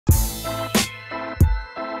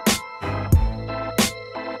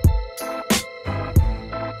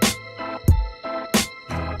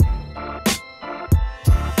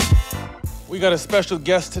got a special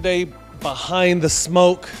guest today behind the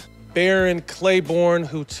smoke, Barron Claiborne,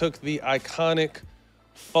 who took the iconic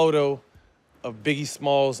photo of Biggie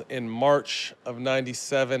Smalls in March of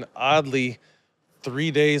 '97, oddly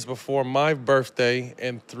 3 days before my birthday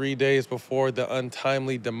and 3 days before the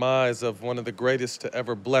untimely demise of one of the greatest to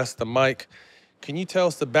ever bless the mic. Can you tell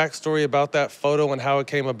us the backstory about that photo and how it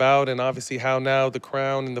came about, and obviously how now the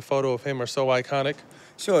crown and the photo of him are so iconic?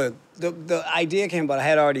 Sure. The idea came about, I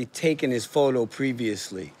had already taken his photo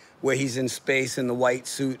previously, where he's in space in the white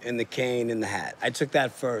suit and the cane and the hat. I took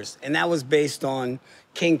that first, and that was based on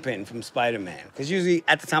Kingpin from Spider-Man. Because usually,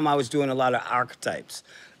 at the time, I was doing a lot of archetypes,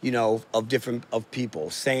 you know, of people.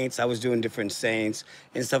 Saints, I was doing different saints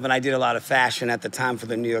and stuff, and I did a lot of fashion at the time for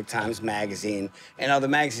the New York Times Magazine and other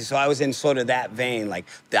magazines. So I was in sort of that vein, like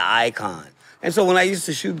the icon. And so when I used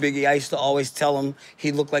to shoot Biggie, I used to always tell him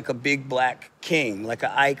he looked like a big black king, like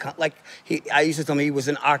an icon. I used to tell him he was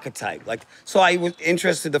an archetype. So I was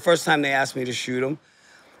interested the first time they asked me to shoot him.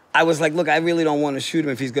 I was like, look, I really don't want to shoot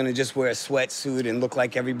him if he's going to just wear a sweatsuit and look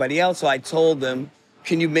like everybody else. So I told them,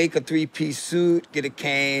 can you make a three-piece suit, get a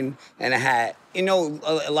cane and a hat? You know,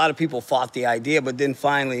 a lot of people fought the idea, but then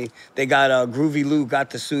finally they got Groovy Lou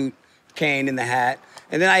got the suit, cane, and the hat.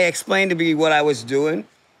 And then I explained to Biggie what I was doing.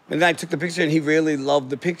 And then I took the picture, and he really loved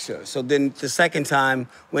the picture. So then the second time,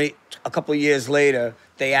 a couple of years later,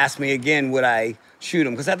 they asked me again, would I shoot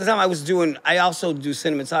him? Because at the time I also do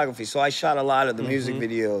cinematography, so I shot a lot of the music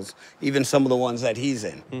videos, even some of the ones that he's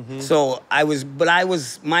in. So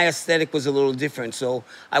my aesthetic was a little different. So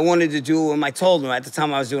I wanted to do him. I told him at the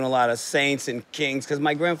time I was doing a lot of saints and kings, because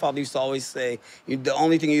my grandfather used to always say, the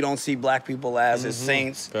only thing you don't see black people as is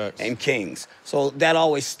saints and kings. So that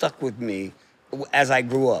always stuck with me as I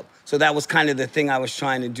grew up. So that was kind of the thing I was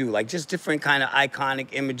trying to do, like just different kind of iconic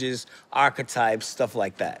images, archetypes, stuff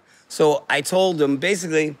like that. So I told him,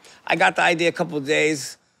 basically, I got the idea a couple of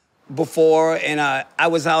days before, and I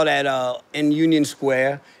was out in Union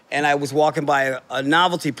Square, and I was walking by a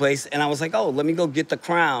novelty place, and I was like, oh, let me go get the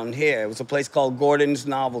crown here. It was a place called Gordon's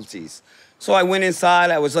Novelties. So I went inside,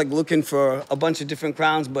 I was like looking for a bunch of different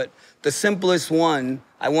crowns, but the simplest one,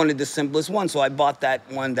 I wanted the simplest one, so I bought that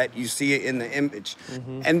one that you see in the image.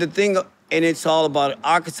 And the thing, and it's all about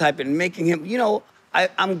archetype and making him, you know,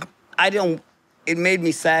 it made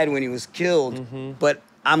me sad when he was killed, but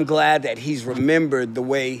I'm glad that he's remembered the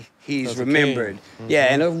way he's remembered.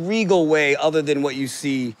 Yeah, in a regal way other than what you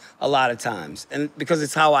see a lot of times. And because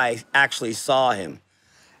it's how I actually saw him.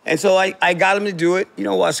 And so I got him to do it, you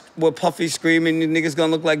know, while Puffy screaming, the nigga's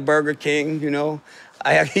gonna look like Burger King, you know.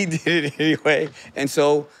 He did it anyway. And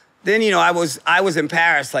so then, you know, I was in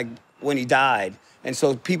Paris, like, when he died. And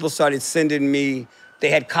so people started sending me, they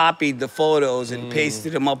had copied the photos and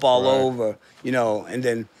pasted them up all over, you know, and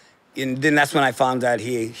then that's when I found out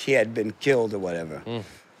he had been killed or whatever.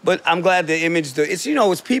 But I'm glad the image, it's, you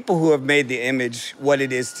know, it's people who have made the image what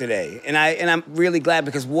it is today. And I'm really glad,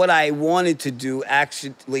 because what I wanted to do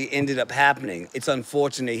actually ended up happening. It's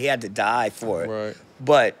unfortunate he had to die for it.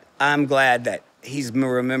 But I'm glad that he's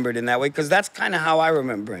remembered in that way, because that's kind of how I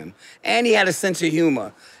remember him. And he had a sense of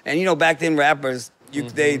humor. And, you know, back then rappers,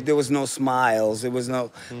 there was no smiles, there was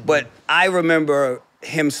no, but I remember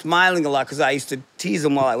him smiling a lot because I used to tease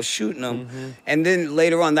him while I was shooting him. And then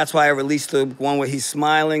later on, that's why I released the one where he's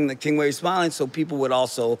smiling, the king where he's smiling, so people would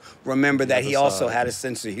also remember that he also had a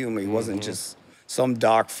sense of humor. He wasn't just some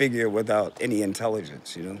dark figure without any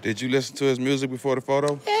intelligence, you know? Did you listen to his music before the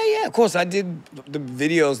photo? Yeah, of course. I did the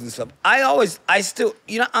videos and stuff. I still,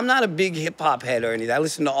 you know, I'm not a big hip-hop head or anything. I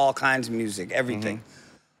listen to all kinds of music, everything.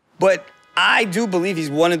 But I do believe he's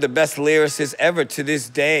one of the best lyricists ever to this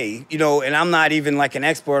day, you know, and I'm not even like an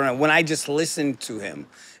expert on it when I just listened to him.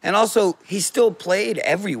 And also, he still played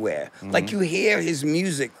everywhere. Like, you hear his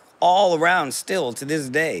music all around still to this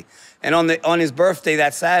day. And on his birthday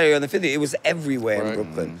that Saturday, on the 50th, it was everywhere in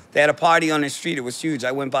Brooklyn. They had a party on the street. It was huge.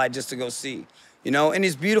 I went by just to go see, you know? And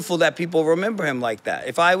it's beautiful that people remember him like that.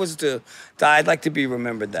 If I was to die, I'd like to be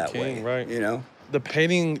remembered that way, you know? The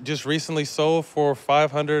painting just recently sold for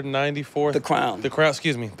 $594,000. The crown. The crown,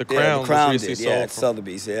 excuse me. The crown, yeah, the crown was recently sold at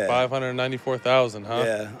Sotheby's, $594,000, huh?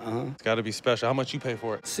 Yeah, It's got to be special. How much you pay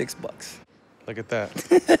for it? $6. Look at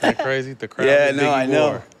that. Isn't that crazy? The crown. Yeah, no, I know.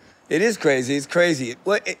 Wore. It is crazy. It's crazy.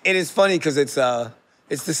 Well, it is funny because it's the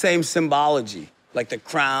same symbology. Like the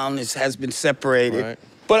crown has been separated.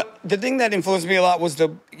 But the thing that influenced me a lot was the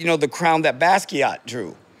crown that Basquiat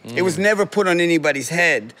drew. It was never put on anybody's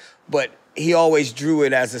head, but he always drew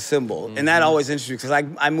it as a symbol. And that always interested me,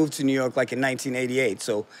 because I moved to New York like in 1988,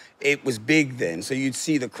 so it was big then. So you'd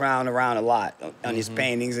see the crown around a lot on his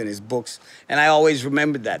paintings and his books. And I always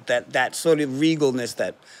remembered that sort of regalness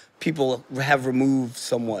that people have removed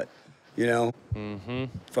somewhat, you know,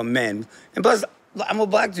 from men. And plus, I'm a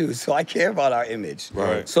black dude, so I care about our image.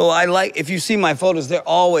 Right. So I like, if you see my photos, they're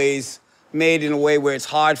always made in a way where it's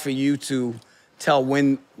hard for you to tell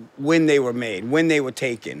when they were made, when they were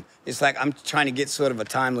taken. It's like I'm trying to get sort of a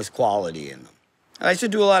timeless quality in them. And I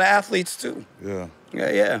should do a lot of athletes too. Yeah.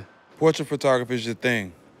 Yeah. Portrait photography is your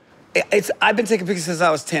thing. I've been taking pictures since I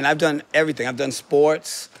was 10. I've done everything. I've done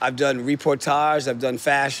sports, I've done reportage, I've done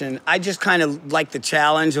fashion. I just kind of like the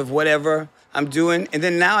challenge of whatever I'm doing. And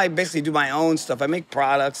then now I basically do my own stuff. I make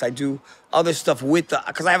products, I do other stuff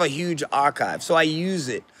because I have a huge archive. So I use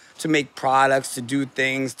it to make products, to do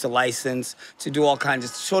things, to license, to do all kinds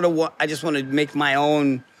of sort of what I just want to make my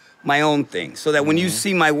own thing. So that when you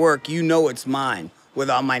see my work, you know it's mine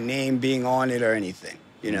without my name being on it or anything.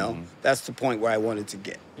 You know, that's the point where I wanted to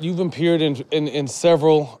get. You've appeared in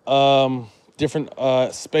several different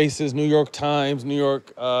spaces, New York Times, New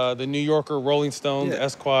York, the New Yorker, Rolling Stone,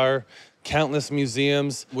 Esquire, countless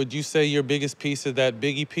museums. Would you say your biggest piece is that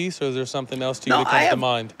Biggie piece, or is there something else to you that comes to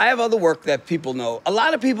mind? I have other work that people know. A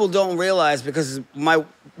lot of people don't realize because my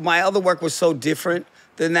other work was so different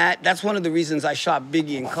than that. That's one of the reasons I shot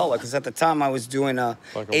Biggie in color, because at the time I was doing a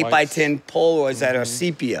 8x10 Polaroids that are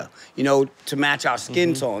sepia, you know, to match our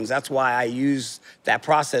skin tones. That's why I use that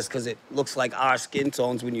process, because it looks like our skin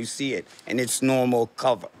tones when you see it, and it's normal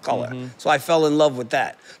color. So I fell in love with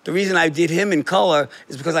that. The reason I did him in color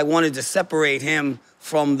is because I wanted to separate him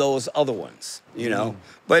from those other ones, you know?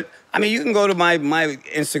 But, I mean, you can go to my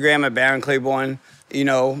Instagram at Barron Claiborne, you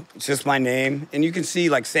know, it's just my name, and you can see,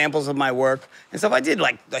 like, samples of my work and stuff. I did,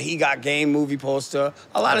 like, the He Got Game movie poster.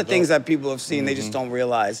 A lot of things that people have seen, they just don't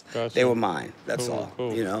realize they were mine. That's all,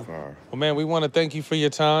 you know? Well, man, we want to thank you for your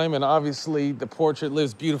time, and obviously the portrait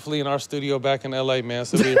lives beautifully in our studio back in L.A., man,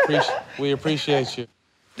 so we appreciate you.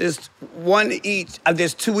 There's one each.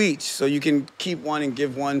 There's two each, so you can keep one and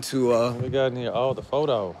give one to. What we got in here? Oh, the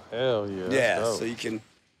photo. Hell yeah. Yeah, so you can.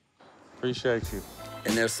 Appreciate you.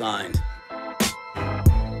 And they're signed.